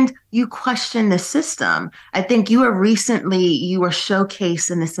 and you question the system. I think you were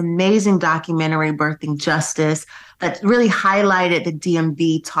showcased in this amazing documentary, Birthing Justice, that really highlighted the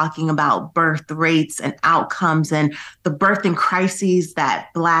DMV, talking about birth rates and outcomes and the birthing crises that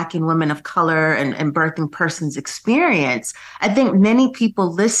Black and women of color and birthing persons experience. I think many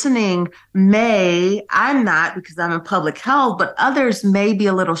people listening I'm not because I'm in public health, but others may be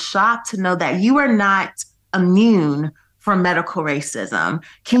a little shocked to know that you are not immune from medical racism.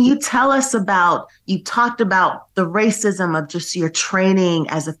 Can you tell us you talked about the racism of just your training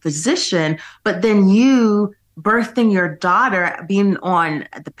as a physician, but then you birthing your daughter, being on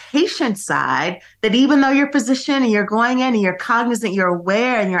the patient side, that even though you're a physician and you're going in and you're cognizant, you're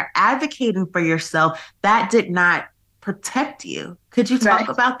aware and you're advocating for yourself, that did not protect you. Could you talk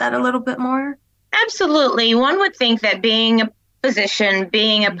about that a little bit more? Absolutely. One would think that being a physician,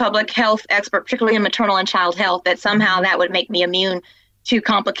 being a public health expert, particularly in maternal and child health, that somehow that would make me immune to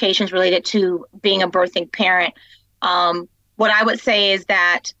complications related to being a birthing parent. What I would say is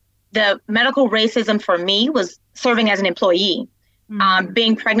that the medical racism for me was serving as an employee.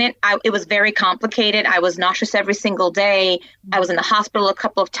 Being pregnant, it was very complicated. I was nauseous every single day. I was in the hospital a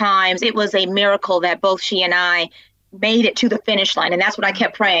couple of times. It was a miracle that both she and I made it to the finish line. And that's what I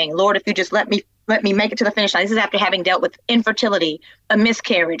kept praying. Lord, if you just let me make it to the finish line. This is after having dealt with infertility, a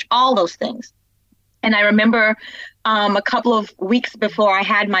miscarriage, all those things. And I remember a couple of weeks before I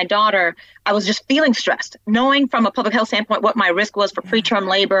had my daughter, I was just feeling stressed, knowing from a public health standpoint what my risk was for preterm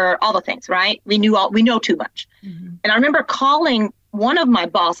labor, all the things, right? We know too much. And I remember calling one of my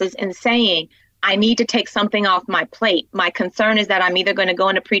bosses and saying, I need to take something off my plate. My concern is that I'm either going to go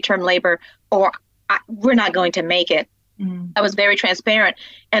into preterm labor or we're not going to make it. I was very transparent.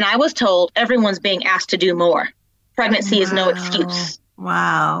 And I was told everyone's being asked to do more. Pregnancy is no excuse.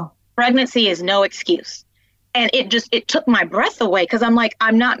 Wow. Pregnancy is no excuse. And it took my breath away because I'm like,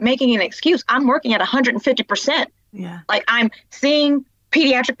 I'm not making an excuse. I'm working at 150%. Yeah. Like I'm seeing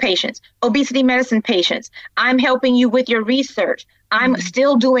pediatric patients, obesity medicine patients. I'm helping you with your research. I'm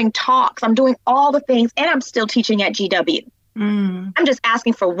still doing talks. I'm doing all the things. And I'm still teaching at GW. I'm just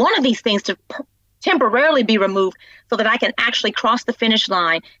asking for one of these things to temporarily be removed so that I can actually cross the finish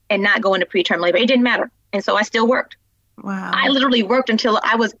line and not go into preterm labor. It didn't matter. And so I still worked. Wow. I literally worked until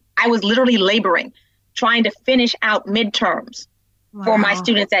I was literally laboring, trying to finish out midterms for my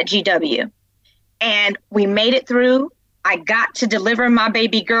students at GW. And we made it through. I got to deliver my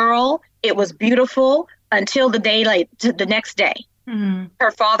baby girl. It was beautiful until the next day.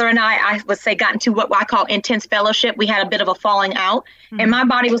 Her father and I would say, got into what I call intense fellowship. We had a bit of a falling out. And my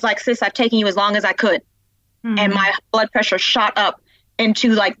body was like, sis, I've taken you as long as I could. And my blood pressure shot up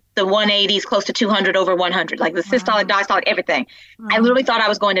into like the 180s, close to 200 over 100, like the systolic, diastolic, everything. I literally thought I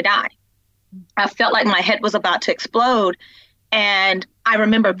was going to die. I felt like my head was about to explode. And I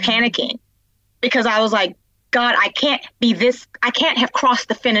remember panicking because I was like, God, I can't have crossed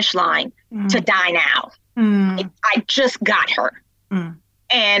the finish line to die now. I just got her.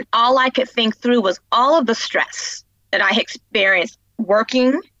 And all I could think through was all of the stress that I had experienced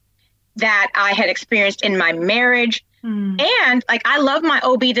working, that I had experienced in my marriage. And like, I love my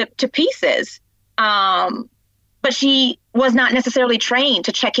OB to pieces. But she was not necessarily trained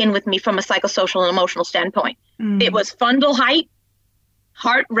to check in with me from a psychosocial and emotional standpoint. It was fundal height,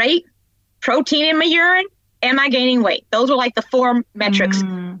 heart rate, protein in my urine, am I gaining weight? Those were like the 4 metrics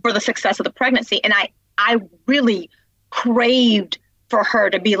for the success of the pregnancy. And I really craved for her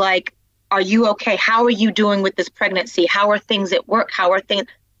to be like, are you okay? How are you doing with this pregnancy? How are things at work? How are things?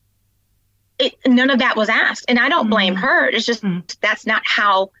 None of that was asked. And I don't blame her. It's just, that's not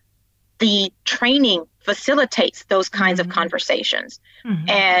how the training facilitates those kinds of conversations.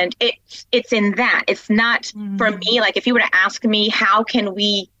 And it's in that. It's not for me, like if you were to ask me, how can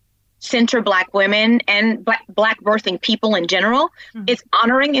we center Black women and Black birthing people in general, it's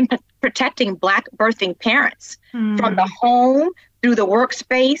honoring and protecting Black birthing parents from the home, through the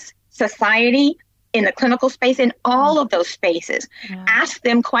workspace, society, in the clinical space, in all of those spaces. Ask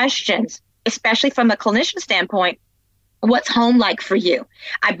them questions, especially from a clinician standpoint. What's home like for you?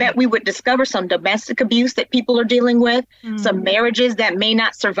 I bet we would discover some domestic abuse that people are dealing with, some marriages that may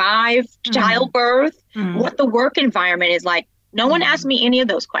not survive childbirth, what the work environment is like. No one asked me any of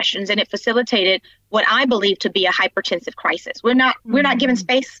those questions, and it facilitated what I believe to be a hypertensive crisis. We're not given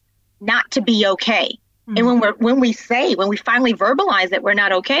space not to be okay. And when we finally verbalize that we're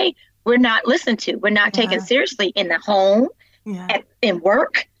not okay, we're not listened to. We're not taken seriously in the home, in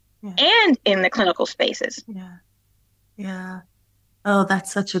work, and in the clinical spaces. Yeah. Oh,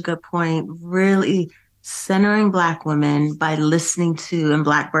 that's such a good point. Really centering Black women by listening to, and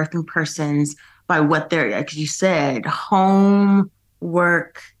Black birthing persons by what they're, like you said, home,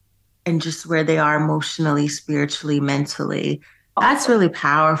 work, and just where they are emotionally, spiritually, mentally. That's really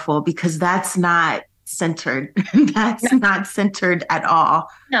powerful, because that's not centered. That's not centered at all.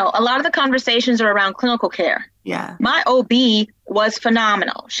 No, a lot of the conversations are around clinical care. Yeah. My OB was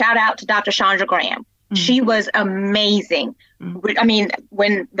phenomenal. Shout out to Dr. Chandra Graham. She was amazing. I mean,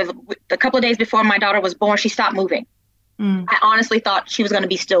 when the couple of days before my daughter was born, she stopped moving. I honestly thought she was going to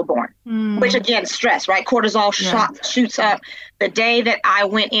be stillborn, which again, stress, right? Cortisol shoots up. The day that I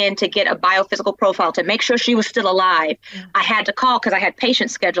went in to get a biophysical profile to make sure she was still alive, I had to call because I had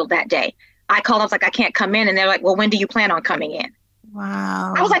patients scheduled that day. I called, I was like, I can't come in. And they're like, well, when do you plan on coming in?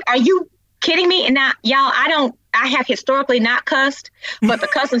 Wow. I was like, are you kidding me? And now, y'all, I have historically not cussed, but the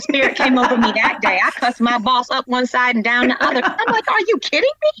cussing spirit came over me that day. I cussed my boss up one side and down the other. I'm like, are you kidding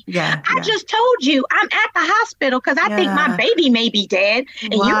me? I just told you I'm at the hospital because I think my baby may be dead.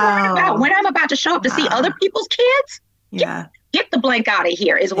 And you worried about when I'm about to show up to see other people's kids? Get the blank out of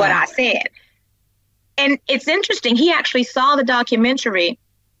here is what I said. And it's interesting. He actually saw the documentary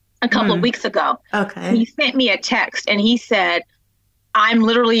a couple of weeks ago. Okay. He sent me a text and he said, I'm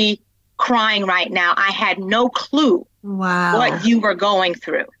literally crying right now. I had no clue what you were going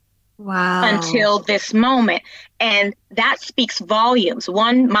through until this moment. And that speaks volumes.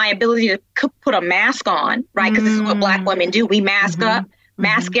 One, my ability to put a mask on, right? Because this is what Black women do. We mask up,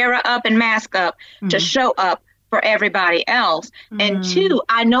 mascara up and mask up to show up for everybody else. And two,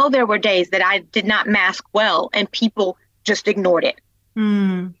 I know there were days that I did not mask well and people just ignored it.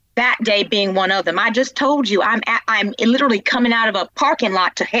 That day being one of them. I just told you I'm literally coming out of a parking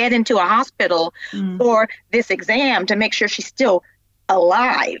lot to head into a hospital for this exam to make sure she's still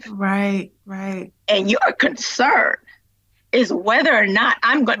alive. Right. And your concern is whether or not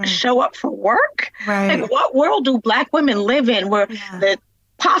I'm going to show up for work. Like, what world do Black women live in where the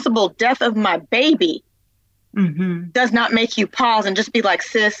possible death of my baby does not make you pause and just be like,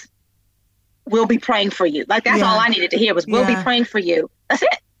 sis, we'll be praying for you. Like, that's all I needed to hear was, we'll be praying for you. That's it.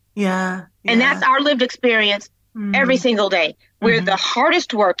 And that's our lived experience every single day. We're the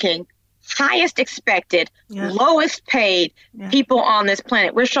hardest working, highest expected, lowest paid people on this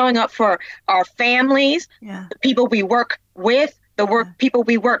planet. We're showing up for our families, the people we work with, people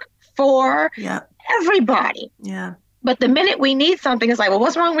we work for, everybody. But the minute we need something, it's like, well,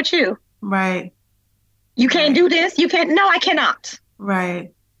 what's wrong with you? You can't do this. You can't. No, I cannot.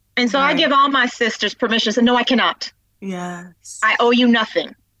 And so I give all my sisters permission to say, no, I cannot. I owe you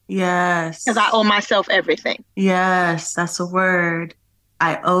nothing. Because I owe myself everything. That's a word.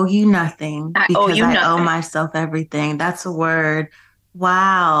 I owe you nothing because I owe myself everything. That's a word.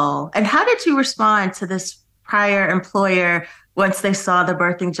 Wow. And how did you respond to this prior employer once they saw the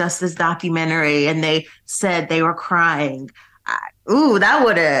Birthing Justice documentary and they said they were crying? That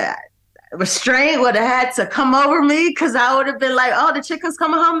would have, restraint would have had to come over me, because I would have been like, oh, the chicken's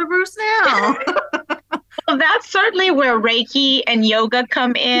coming home to roost now. Well, that's certainly where Reiki and yoga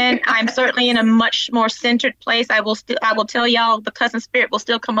come in. I'm certainly in a much more centered place. I will tell y'all, the cousin spirit will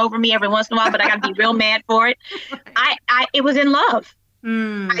still come over me every once in a while, but I got to be real mad for it. It was in love.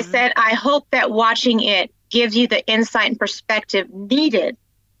 I said, I hope that watching it gives you the insight and perspective needed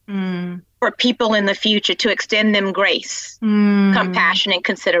for people in the future to extend them grace, compassion, and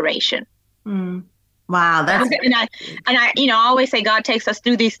consideration. Wow, that's and I always say God takes us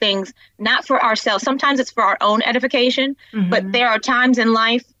through these things not for ourselves. Sometimes it's for our own edification, but there are times in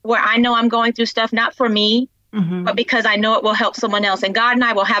life where I know I'm going through stuff not for me, but because I know it will help someone else. And God and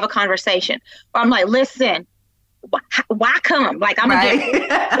I will have a conversation where I'm like, listen, why come? Like, I'm gonna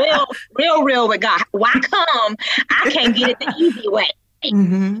get real with God. Why come? I can't get it the easy way.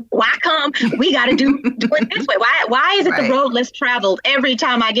 Why come we got to do it this way? Why is it the road less traveled every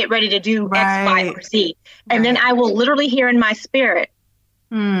time I get ready to do X, Y, or Z? And then I will literally hear in my spirit,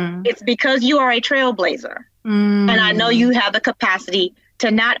 it's because you are a trailblazer. And I know you have the capacity to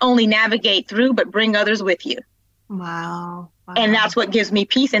not only navigate through, but bring others with you. Wow. And that's what gives me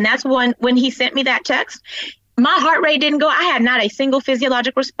peace. And that's when he sent me that text, my heart rate didn't go. I had not a single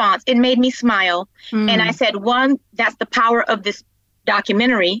physiologic response. It made me smile. And I said, one, that's the power of this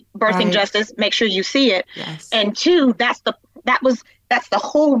documentary, Birthing Justice. Make sure you see it. Yes. And two, that's the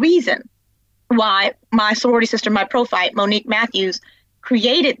whole reason why my sorority sister, my prophyte, Monique Matthews,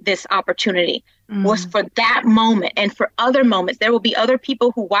 created this opportunity, was for that moment and for other moments. There will be other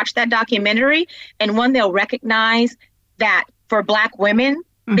people who watch that documentary, and one, they'll recognize that for Black women,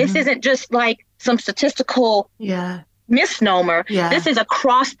 this isn't just like some statistical misnomer. This is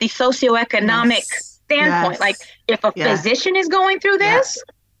across the socioeconomic standpoint. Like if a physician is going through this,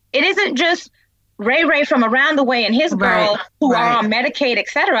 it isn't just Ray from around the way and his girl who are on Medicaid, et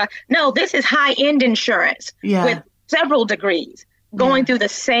cetera. No, this is high-end insurance with several degrees going through the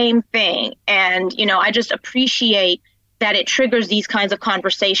same thing. And, I just appreciate that it triggers these kinds of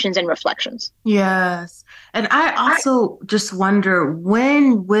conversations and reflections. Yes. And I also just wonder,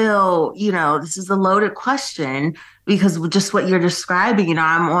 when will, this is a loaded question, because just what you're describing,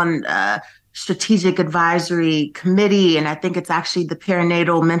 I'm on a strategic advisory committee, and I think it's actually the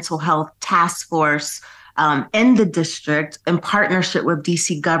perinatal mental health task force in the district in partnership with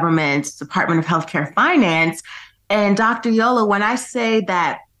DC government's Department of Healthcare Finance. And Dr. Yola, when I say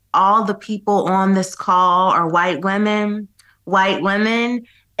that all the people on this call are white women,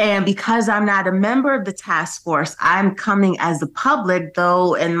 and because I'm not a member of the task force, I'm coming as the public,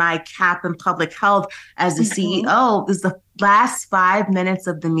 though in my cap in public health as the CEO, is the last 5 minutes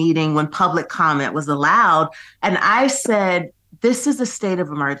of the meeting when public comment was allowed. And I said, this is a state of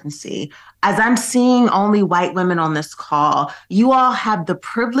emergency. As I'm seeing only white women on this call, you all have the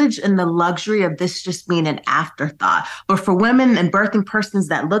privilege and the luxury of this just being an afterthought. But for women and birthing persons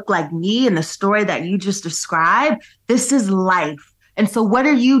that look like me and the story that you just described, this is life. And so what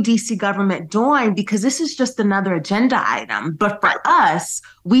are you, DC government, doing? Because this is just another agenda item. But for us,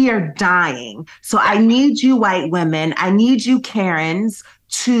 we are dying. So I need you, white women, I need you, Karens,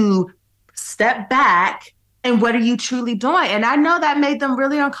 to step back. And what are you truly doing? And I know that made them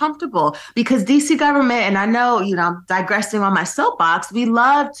really uncomfortable, because DC government, and I know, I'm digressing on my soapbox, we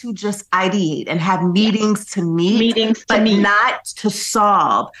love to just ideate and have meetings to meet, not to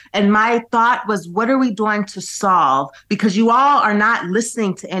solve. And my thought was, what are we doing to solve? Because you all are not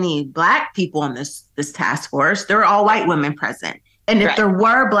listening to any Black people on this task force. There are all white women present. And if there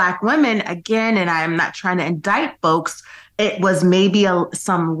were Black women, again, and I am not trying to indict folks, it was maybe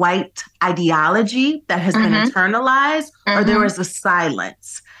some white ideology that has been internalized, or there was a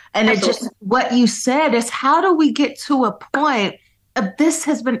silence. And it just, what you said is, how do we get to a point of it's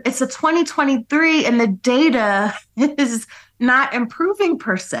a 2023 and the data is not improving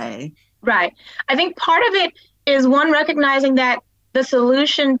per se. Right. I think part of it is, one, recognizing that the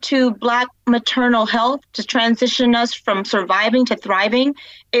solution to Black maternal health, to transition us from surviving to thriving,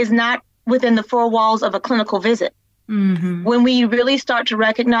 is not within the four walls of a clinical visit. When we really start to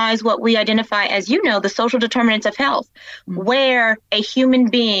recognize what we identify as, the social determinants of health, where a human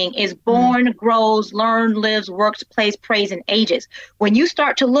being is born, grows, learns, lives, works, plays, prays, and ages. When you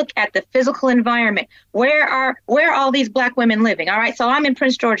start to look at the physical environment, where are all these Black women living? All right, so I'm in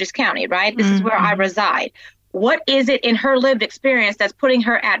Prince George's County, right? This is where I reside. What is it in her lived experience that's putting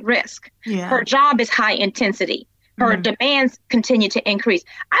her at risk? Her job is high intensity. Her demands continue to increase.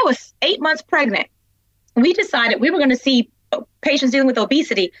 I was 8 months pregnant. We decided we were going to see patients dealing with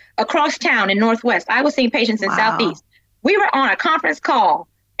obesity across town in Northwest. I was seeing patients in Southeast. We were on a conference call,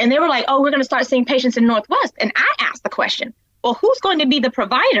 and they were like, oh, we're going to start seeing patients in Northwest. And I asked the question, well, who's going to be the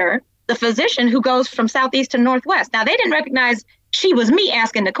provider, the physician who goes from Southeast to Northwest? Now, they didn't recognize she was me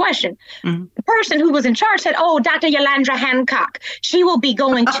asking the question. The person who was in charge said, oh, Dr. Yolandra Hancock. She will be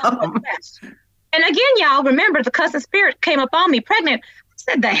going to Northwest. And again, y'all, remember, the cussing spirit came up on me pregnant. I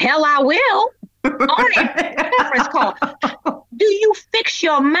said, the hell I will. On a conference call. Do you fix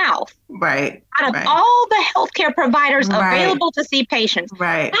your mouth? Right. Out of all the healthcare providers available to see patients,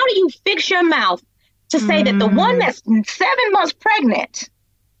 how do you fix your mouth to say that the one that's 7 months pregnant,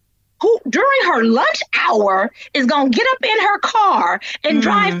 who during her lunch hour is going to get up in her car and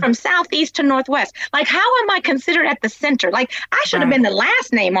drive from Southeast to Northwest? Like, how am I considered at the center? Like, I should have been the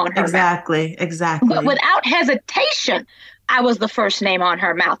last name on her mouth. Exactly. But without hesitation, I was the first name on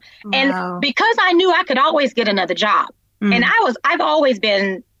her mouth. Wow. And because I knew I could always get another job. And I've always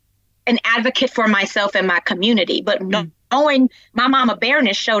been an advocate for myself and my community, but owing my mama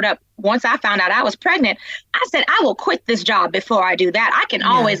bareness showed up once I found out I was pregnant. I said, I will quit this job before I do that. I can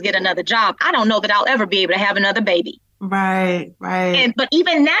always get another job. I don't know that I'll ever be able to have another baby. Right. But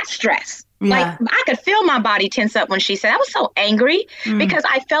even that stress, like I could feel my body tense up when she said, I was so angry because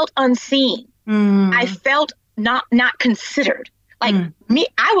I felt unseen. I felt not considered. Like me,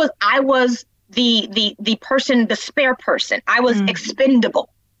 I was the person, the spare person. I was expendable.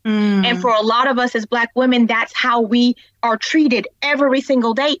 And for a lot of us as Black women, that's how we are treated every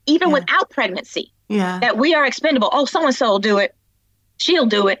single day, even without pregnancy. That we are expendable. Oh, so-and-so will do it. She'll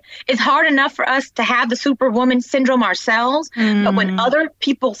do it. It's hard enough for us to have the superwoman syndrome ourselves. But when other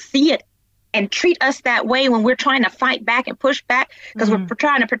people see it and treat us that way, when we're trying to fight back and push back because we're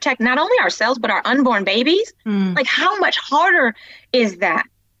trying to protect not only ourselves, but our unborn babies, like how much harder is that?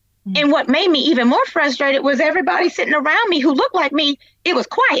 And what made me even more frustrated was everybody sitting around me who looked like me. It was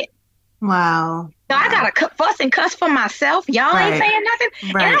quiet. Wow. So I got to fuss and cuss for myself. Y'all ain't saying nothing.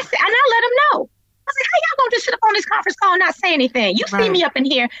 And I let them know. I was like, how y'all going to just sit up on this conference call and not say anything? You see me up in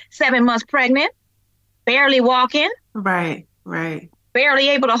here 7 months pregnant, barely walking. Right. Barely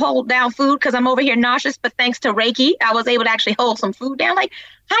able to hold down food because I'm over here nauseous. But thanks to Reiki, I was able to actually hold some food down. Like,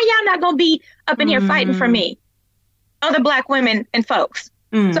 how y'all not going to be up in here fighting for me? Other Black women and folks.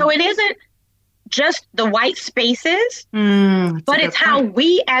 So it isn't just the white spaces, but it's how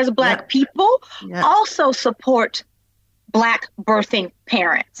we as Black people also support Black birthing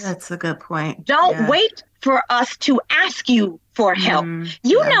parents. That's a good point. Don't wait for us to ask you for help.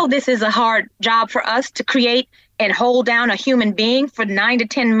 You know this is a hard job for us to create and hold down a human being for 9 to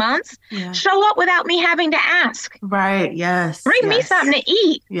 10 months. Show up without me having to ask. Right, yes. Bring me something to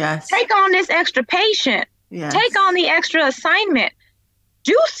eat. Yes. Take on this extra patient. Take on the extra assignment.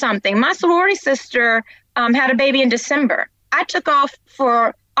 Do something. My sorority sister had a baby in December. I took off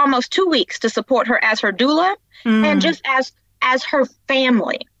for almost 2 weeks to support her as her doula and just as her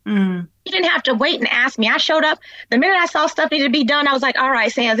family. You didn't have to wait and ask me. I showed up. The minute I saw stuff needed to be done, I was like, all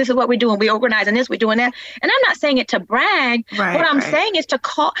right, Sam, this is what we're doing. We're organizing this. We're doing that. And I'm not saying it to brag. What I'm saying is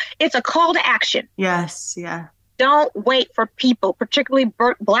it's a call to action. Yes. Yeah. Don't wait for people, particularly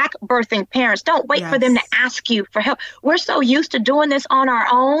Black birthing parents. Don't wait for them to ask you for help. We're so used to doing this on our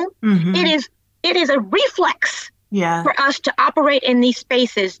own. It is a reflex for us to operate in these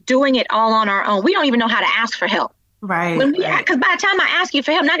spaces, doing it all on our own. We don't even know how to ask for help. Right. Because by the time I ask you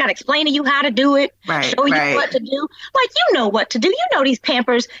for help, I got to explain to you how to do it, show you what to do. Like, you know what to do. You know these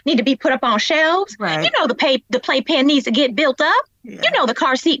Pampers need to be put up on shelves. You know the playpen needs to get built up. You know the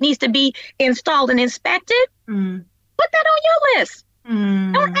car seat needs to be installed and inspected. Put that on your list.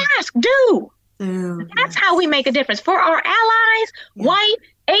 Don't ask, do. That's how we make a difference. For our allies, white,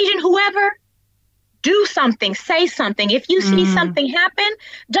 Asian, whoever, do something, say something. If you see something happen,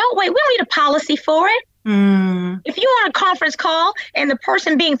 don't wait. We don't need a policy for it. If you on a conference call and the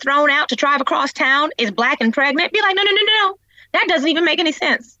person being thrown out to drive across town is Black and pregnant, be like, no. That doesn't even make any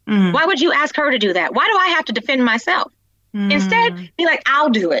sense. Why would you ask her to do that? Why do I have to defend myself? Instead, be like, I'll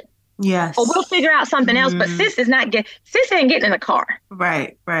do it. Yes. Or we'll figure out something else. But sis ain't getting in the car.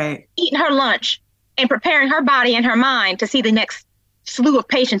 Right. Eating her lunch and preparing her body and her mind to see the next slew of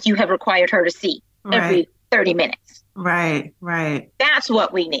patients you have required her to see every 30 minutes. Right. That's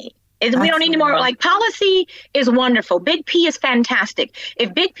what we need. We don't need any more. Like, policy is wonderful. Big P is fantastic.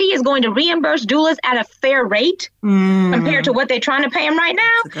 If Big P is going to reimburse doulas at a fair rate compared to what they're trying to pay them right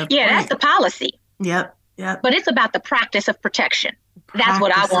now, that's the policy. Yep. But it's about the practice of protection. That's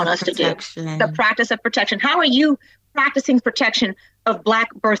what I want us to do. The practice of protection. How are you practicing protection of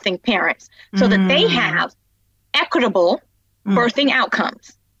Black birthing parents so that they have equitable birthing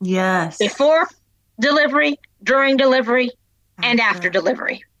outcomes? Yes. Before delivery, during delivery, and after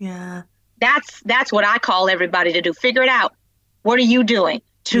delivery. Yeah. That's what I call everybody to do. Figure it out. What are you doing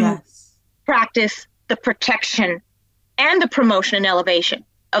to practice the protection and the promotion and elevation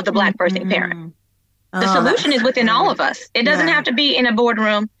of the Black birthing parent? The solution is within all of us. It doesn't have to be in a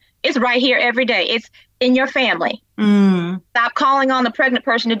boardroom. It's right here every day. It's in your family. Stop calling on the pregnant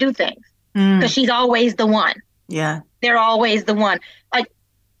person to do things because she's always the one. Yeah. They're always the one. Like,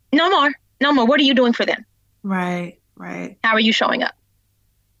 no more. What are you doing for them? Right. How are you showing up?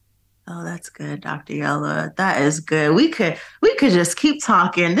 Oh, that's good, Dr. Yola. That is good. We could just keep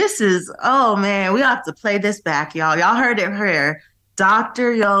talking. This is, oh man, we have to play this back, y'all. Y'all heard it here.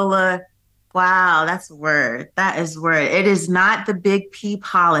 Dr. Yola. Wow, that's a word. That is word. It is not the Big P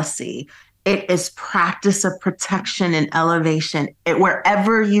policy. It is practice of protection and elevation.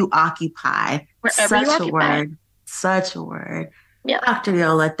 Wherever you occupy. Such a word. Yeah. Dr.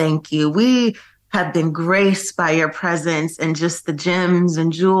 Yola, thank you. We have been graced by your presence and just the gems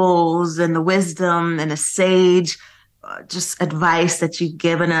and jewels and the wisdom and a sage just advice that you've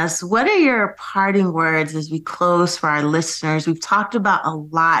given us. What are your parting words as we close for our listeners? We've talked about a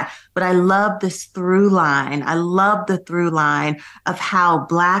lot, but I love this through line. I love the through line of how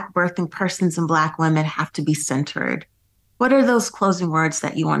Black birthing persons and Black women have to be centered. What are those closing words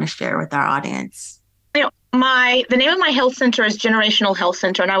that you want to share with our audience? The name of my health center is Generational Health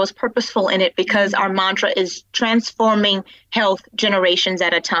Center, and I was purposeful in it because our mantra is transforming health generations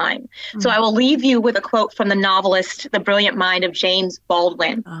at a time. So I will leave you with a quote from the novelist, The Brilliant Mind of James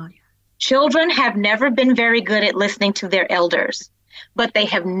Baldwin. Children have never been very good at listening to their elders, but they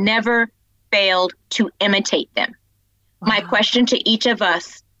have never failed to imitate them. My question to each of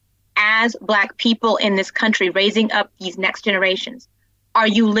us as Black people in this country raising up these next generations, are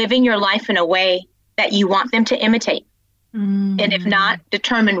you living your life in a way that you want them to imitate? And if not,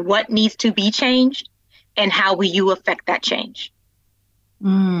 determine what needs to be changed and how will you affect that change.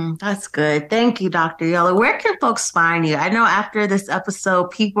 That's good. Thank you, Dr. Yola. Where can folks find you? I know after this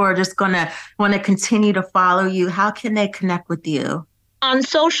episode, people are just going to want to continue to follow you. How can they connect with you? On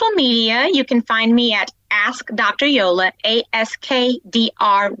social media, you can find me at Ask Dr. Yola, AskDrYola.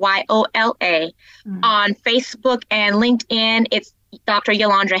 On Facebook and LinkedIn, it's Dr.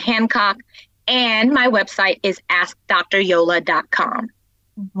 Yolandra Hancock. And my website is AskDrYola.com.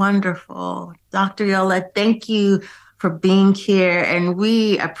 Wonderful. Dr. Yola, thank you for being here, and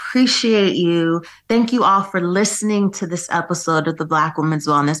we appreciate you. Thank you all for listening to this episode of the Black Women's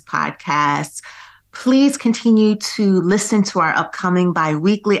Wellness Podcast. Please continue to listen to our upcoming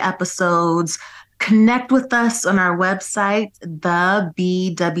bi-weekly episodes. Connect with us on our website, thebwwa.com,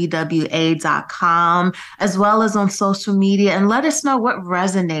 as well as on social media, and let us know what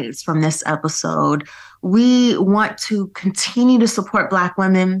resonates from this episode. We want to continue to support Black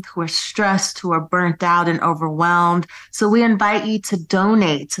women who are stressed, who are burnt out and overwhelmed. So we invite you to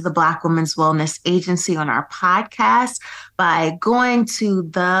donate to the Black Women's Wellness Agency on our podcast by going to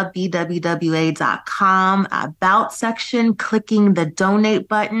the BWWA.com about section, clicking the donate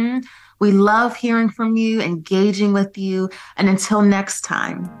button. We love hearing from you, engaging with you. And until next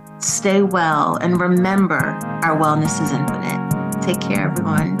time, stay well and remember our wellness is infinite. Take care,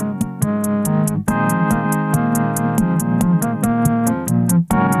 everyone.